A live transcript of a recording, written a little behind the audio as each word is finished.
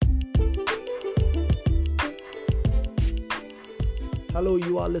Hello,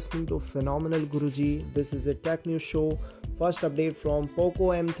 you are listening to Phenomenal Guruji. This is a tech news show. First update from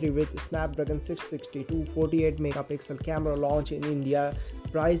Poco M3 with Snapdragon 662 48 megapixel camera launch in India.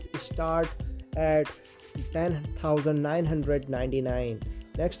 Price start at 10,999.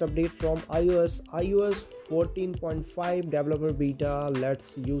 Next update from iOS 14.5 developer beta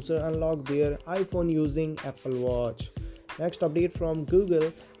lets user unlock their iPhone using Apple Watch. Next update from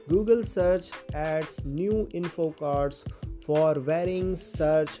Google search adds new info cards for varying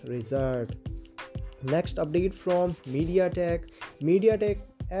search result. Next update from Mediatek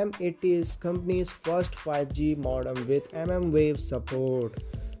M80 is company's first 5G modem with mmWave support.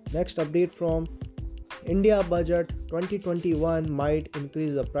 Next update from India budget 2021 might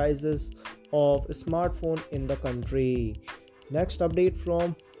increase the prices of smartphone in the country. Next update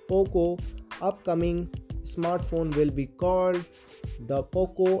from Poco, upcoming smartphone will be called the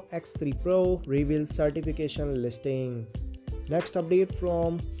Poco X3 Pro, reveals certification listing. Next update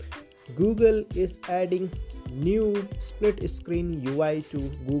from Google is adding new split screen UI to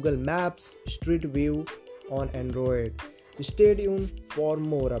Google Maps Street View on Android. Stay tuned for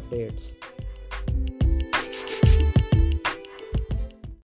more updates.